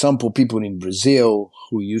 for example, people in Brazil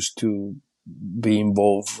who used to be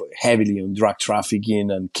involved heavily in drug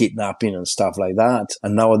trafficking and kidnapping and stuff like that.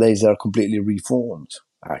 And nowadays they're completely reformed,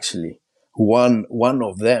 actually. One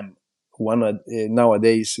of them,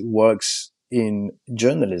 nowadays works in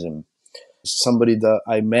journalism. Somebody that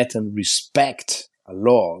I met and respect a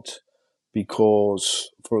lot because,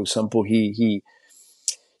 for example, he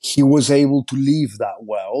was able to leave that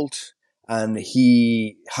world and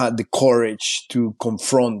he had the courage to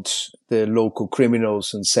confront the local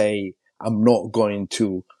criminals and say, "I'm not going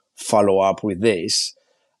to follow up with this."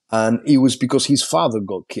 And it was because his father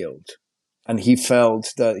got killed. and he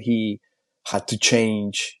felt that he had to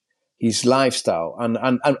change his lifestyle.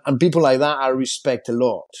 And people like that I respect a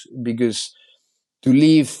lot, because to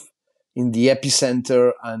live in the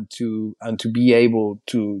epicenter and to be able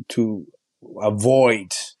to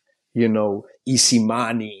avoid, easy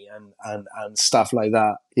money and stuff like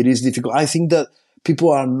that, it is difficult. I think that people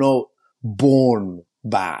are not born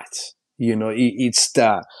bad. It's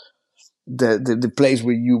the place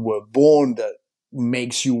where you were born that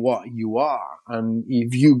makes you what you are. And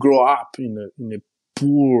if you grow up in a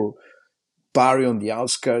poor barrio on the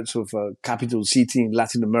outskirts of a capital city in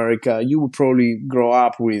Latin America, you will probably grow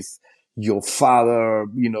up with your father,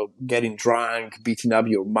 getting drunk, beating up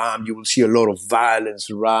your mom. You will see a lot of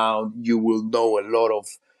violence around. You will know a lot of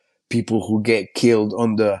people who get killed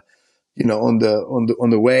on the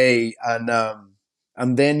way.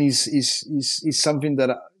 And then is something that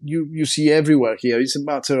you see everywhere here. It's a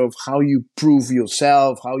matter of how you prove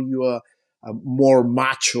yourself, how you are more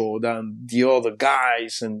macho than the other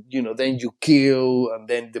guys, and then you kill, and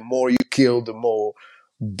then the more you kill, the more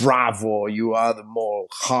bravo you are, the more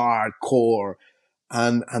hardcore,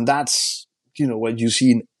 and that's what you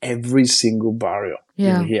see in every single barrio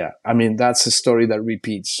in here. I mean, that's a story that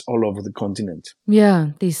repeats all over the continent.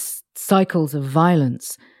 Yeah, these cycles of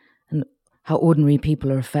violence and how ordinary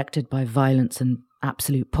people are affected by violence and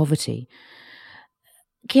absolute poverty.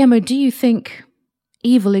 Guillermo, do you think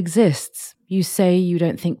evil exists? You say you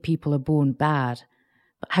don't think people are born bad,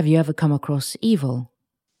 but have you ever come across evil?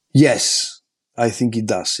 Yes, I think it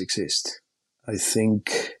does exist. I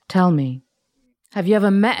think... Tell me, have you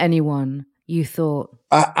ever met anyone you thought...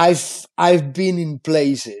 I've been in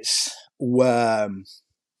places where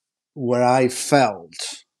I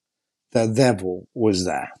felt the devil was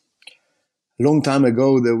there. A long time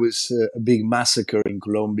ago, there was a big massacre in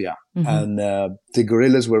Colombia, and the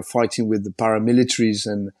guerrillas were fighting with the paramilitaries,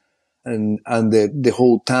 and the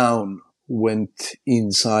whole town went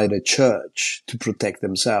inside a church to protect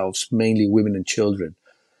themselves, mainly women and children.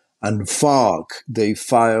 And they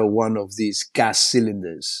fire one of these gas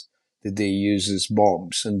cylinders that they use as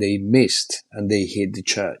bombs, and they missed, and they hit the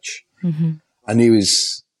church. And it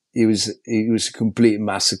was a complete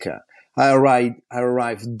massacre. I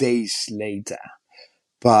arrived days later,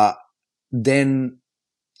 but then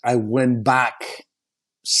I went back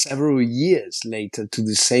several years later to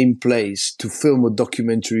the same place to film a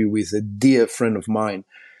documentary with a dear friend of mine,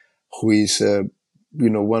 who is,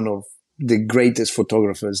 one of the greatest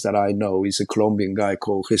photographers that I know. He's a Colombian guy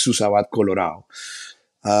called Jesus Abad Colorado.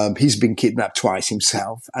 He's been kidnapped twice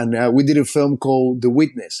himself. And we did a film called The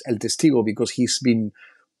Witness, El Testigo, because he's been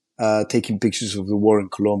taking pictures of the war in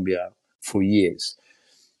Colombia for years.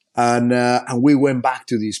 And we went back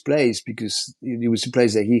to this place because it was a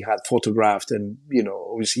place that he had photographed, and,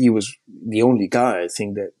 he was the only guy, I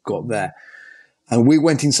think, that got there. And we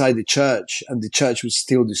went inside the church, and the church was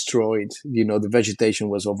still destroyed. The vegetation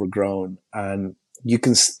was overgrown, and you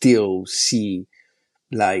can still see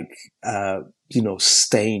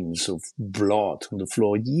stains of blood on the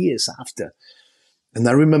floor years after. And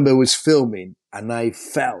I remember I was filming, and I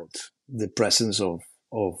felt the presence of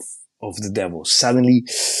the devil. Suddenly,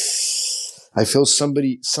 I felt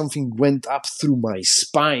something went up through my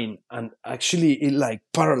spine, and actually it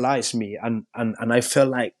paralyzed me. And I felt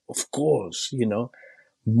like, of course,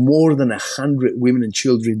 more than 100 women and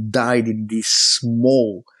children died in this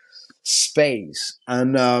small space.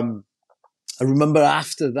 And I remember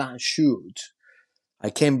after that shoot, I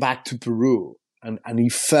came back to Peru, and I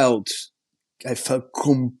felt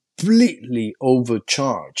completely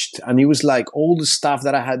overcharged. And it was like all the stuff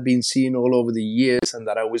that I had been seeing all over the years and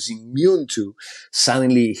that I was immune to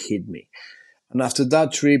suddenly hit me. And after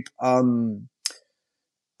that trip, I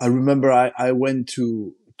remember I went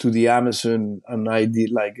to the Amazon, and I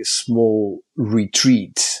did a small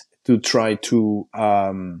retreat to try to,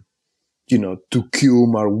 to cure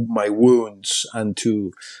my wounds and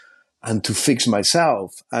to fix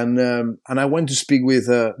myself. And I went to speak with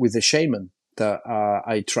a shaman that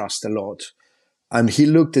I trust a lot. And he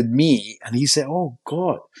looked at me and he said, "Oh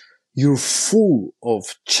God, you're full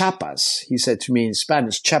of chapas." He said to me in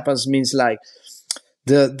Spanish. Chapas means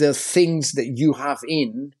the things that you have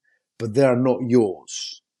in, but they are not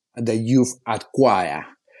yours, and that you've acquired.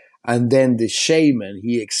 And then the shaman,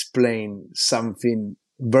 he explained something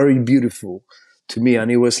very beautiful to me.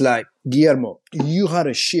 And it was like, "Guillermo, you had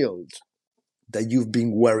a shield that you've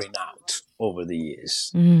been wearing out over the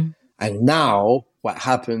years. And now what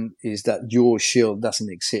happened is that your shield doesn't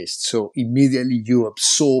exist. So immediately you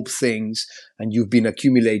absorb things, and you've been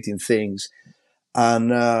accumulating things.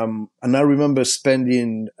 And I remember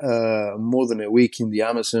spending more than a week in the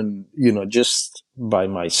Amazon, just by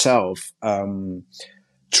myself,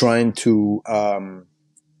 trying to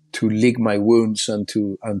lick my wounds and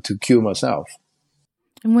to cure myself.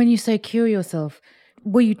 And when you say cure yourself,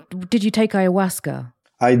 did you take ayahuasca?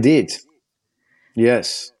 I did,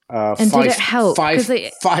 yes, And did it help? five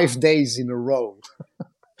 5 days in a row.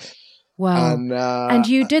 Wow. And And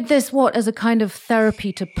you did this, as a kind of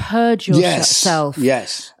therapy to purge yourself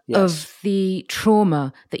yes, of the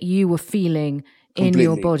trauma that you were feeling in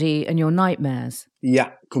your body and your nightmares?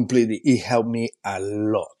 Yeah, completely. It helped me a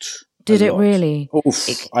lot. Did it really?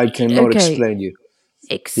 Oof, I cannot explain you.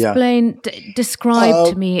 Explain,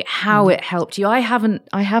 describe to me how it helped you. I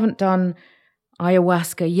haven't done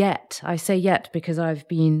ayahuasca yet. I say yet because I've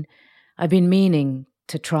been meaning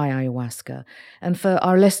to try ayahuasca. And for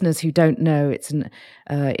our listeners who don't know, it's an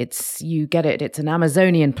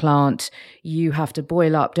Amazonian plant. You have to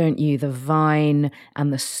boil up, don't you, the vine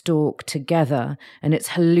and the stalk together, and it's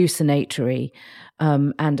hallucinatory.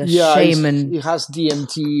 And a shaman. It has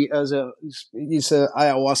DMT it's a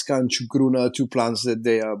ayahuasca and chucruna, two plants that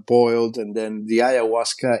they are boiled, and then the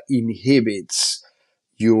ayahuasca inhibits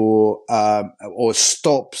your or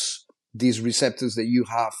stops these receptors that you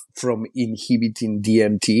have from inhibiting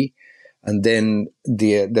DMT. And then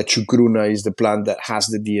the chucruna is the plant that has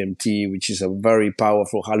the DMT, which is a very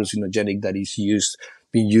powerful hallucinogenic that is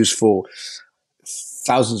being used for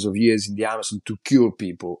thousands of years in the Amazon to cure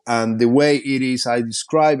people. And the way it is, I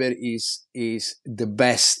describe it, is the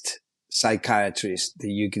best psychiatrist that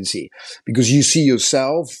you can see, because you see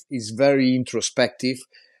yourself, is very introspective,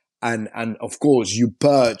 and of course you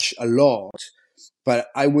purge a lot. But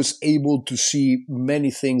I was able to see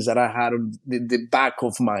many things that I had on the back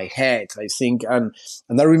of my head, I think. And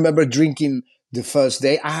I remember drinking the first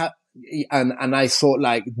day. And I thought,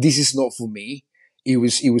 like, this is not for me. It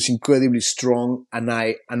was incredibly strong. And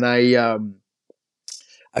I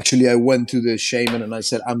actually, I went to the shaman and I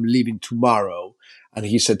said, I'm leaving tomorrow. And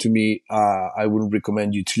he said to me, I wouldn't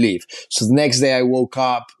recommend you to leave. So the next day I woke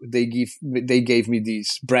up, they gave me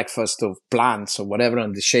this breakfast of plants or whatever.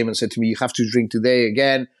 And the shaman said to me, you have to drink today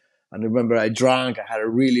again. And I remember I drank, I had a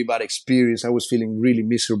really bad experience. I was feeling really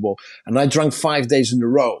miserable. And I drank 5 days in a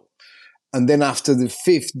row. And then after the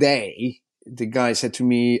fifth day, the guy said to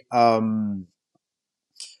me, how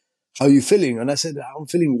are you feeling? And I said, I'm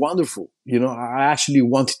feeling wonderful. I actually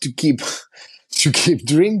wanted to keep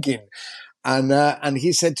drinking. And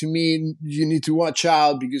he said to me, you need to watch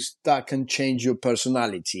out because that can change your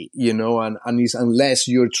personality, and it's, unless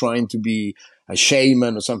you're trying to be a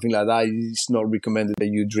shaman or something like that, it's not recommended that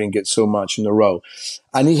you drink it so much in a row.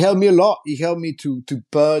 And he helped me a lot. He helped me to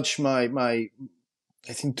purge my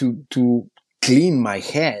I think to clean my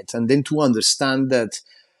head, and then to understand that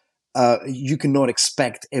you cannot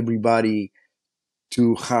expect everybody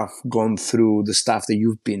to have gone through the stuff that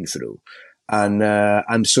you've been through.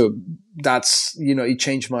 And so that's, it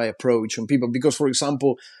changed my approach on people. Because, for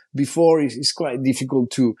example, before it's quite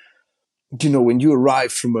difficult to, when you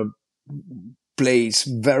arrive from a place,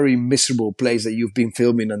 very miserable place that you've been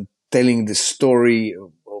filming and telling the story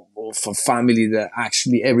of a family that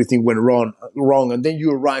actually everything went wrong. And then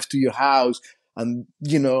you arrive to your house and,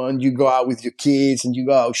 and you go out with your kids and you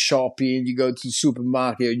go out shopping, you go to the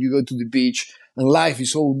supermarket, you go to the beach, and life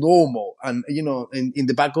is all normal. And, in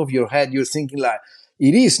the back of your head, you're thinking like,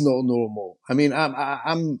 it is not normal. I mean,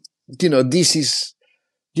 I'm this is,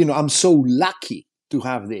 I'm so lucky to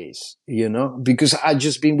have this, because I've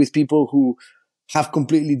just been with people who have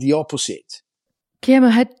completely the opposite. Guillermo,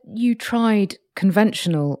 had you tried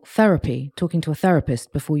conventional therapy, talking to a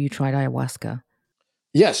therapist, before you tried ayahuasca?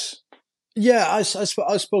 Yes. Yeah, I've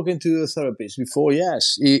spoken to a therapist before.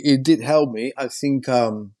 Yes, it did help me. I think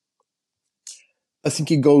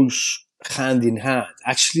it goes hand in hand.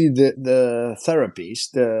 Actually, the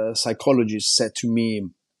therapist, the psychologist, said to me,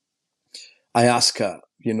 I asked her,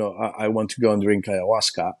 I want to go and drink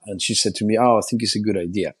ayahuasca, and she said to me, "Oh, I think it's a good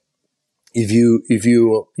idea. If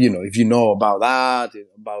you know about that,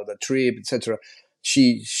 about the trip, etc."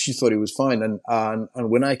 She thought it was fine, and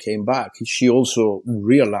when I came back, she also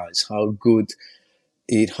realized how good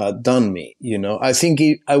it had done me. I think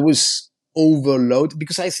I was overloaded,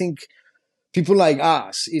 because I think people like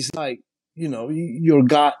us, it's like, your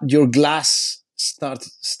glass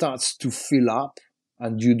starts to fill up,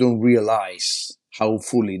 and you don't realize how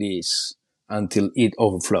full it is until it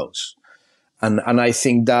overflows. And I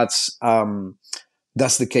think that's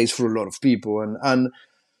the case for a lot of people.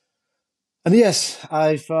 And yes,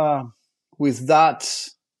 I've with that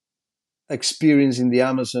experience in the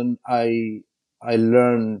Amazon, I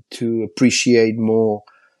learned to appreciate more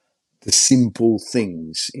the simple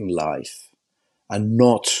things in life and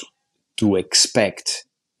not to expect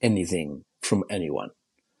anything from anyone.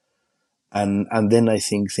 And then I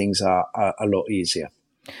think things are a lot easier.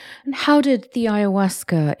 And how did the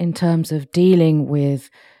ayahuasca, in terms of dealing with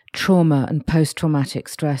trauma and post-traumatic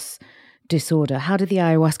stress disorder, how did the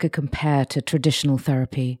ayahuasca compare to traditional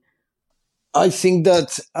therapy? I think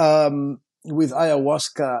that with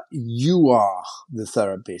ayahuasca, you are the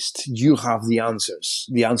therapist. You have the answers.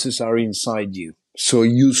 The answers are inside you. So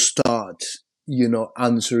you start,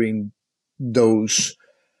 answering those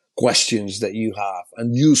questions that you have,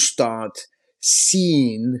 and you start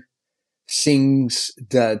seeing things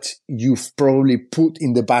that you've probably put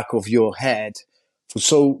in the back of your head for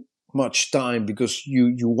so much time because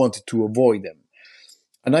you wanted to avoid them.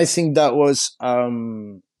 And I think that was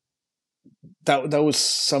that was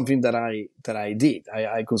something that I did.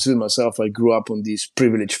 I consider myself, I grew up on this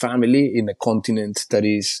privileged family in a continent that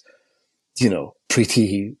is,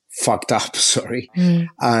 pretty fucked up, sorry.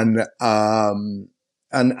 And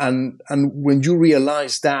when you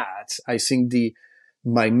realize that, I think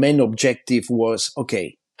my main objective was,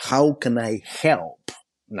 okay, how can I help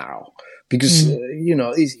now? Because,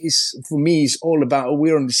 it's for me, it's all about,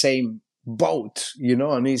 we're on the same boat,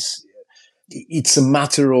 and it's a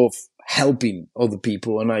matter of helping other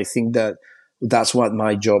people. And I think that that's what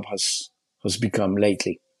my job has become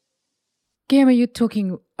lately. Guillermo, you're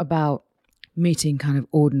talking about meeting kind of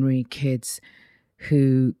ordinary kids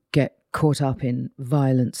who get caught up in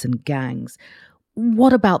violence and gangs.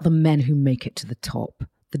 What about the men who make it to the top,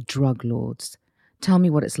 the drug lords? Tell me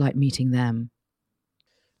what it's like meeting them.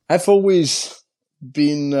 I've always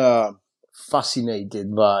been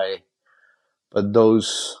fascinated by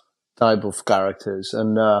those type of characters.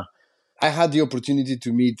 And I had the opportunity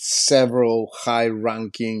to meet several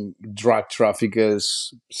high-ranking drug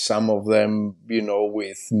traffickers, some of them,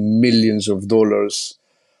 with millions of dollars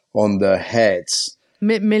on their heads.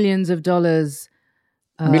 Millions of dollars.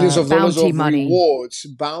 Millions of dollars of money. Rewards,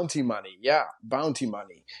 bounty money. Yeah, bounty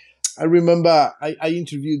money. I remember I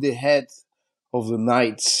interviewed the head of the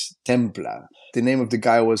Knights Templar. The name of the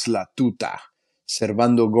guy was La Tuta,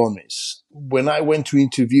 Servando Gomez. When I went to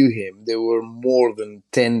interview him, there were more than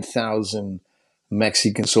 10,000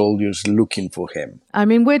 Mexican soldiers looking for him. I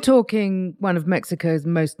mean, we're talking one of Mexico's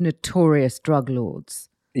most notorious drug lords.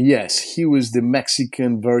 Yes, he was the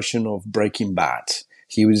Mexican version of Breaking Bad.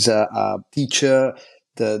 He was a teacher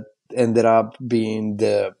that ended up being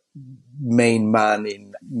the main man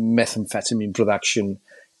in methamphetamine production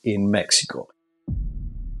in Mexico.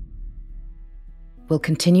 We'll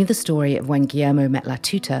continue the story of when Guillermo met La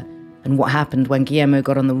Tuta and what happened when Guillermo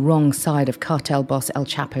got on the wrong side of cartel boss El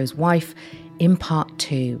Chapo's wife in part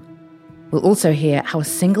 2. We'll also hear how a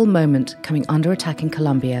single moment coming under attack in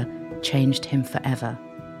Colombia changed him forever.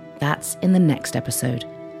 That's in the next episode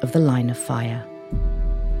of The Line of Fire.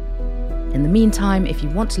 In the meantime, if you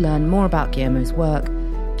want to learn more about Guillermo's work,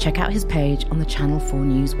 check out his page on the Channel 4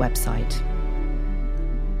 News website.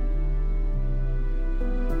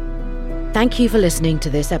 Thank you for listening to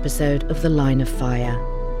this episode of The Line of Fire.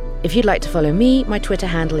 If you'd like to follow me, my Twitter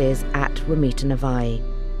handle is @RamitaNavai.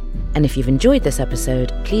 And if you've enjoyed this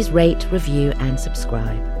episode, please rate, review, and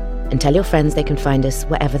subscribe. And tell your friends they can find us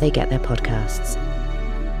wherever they get their podcasts.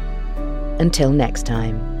 Until next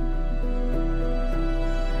time.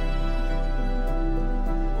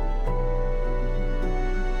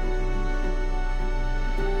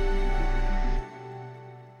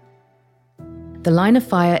 The Line of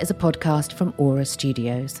Fire is a podcast from Aura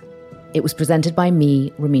Studios. It was presented by me,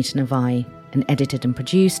 Ramita Navai, and edited and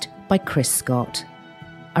produced by Chris Scott.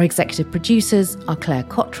 Our executive producers are Claire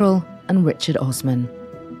Cottrell and Richard Osman.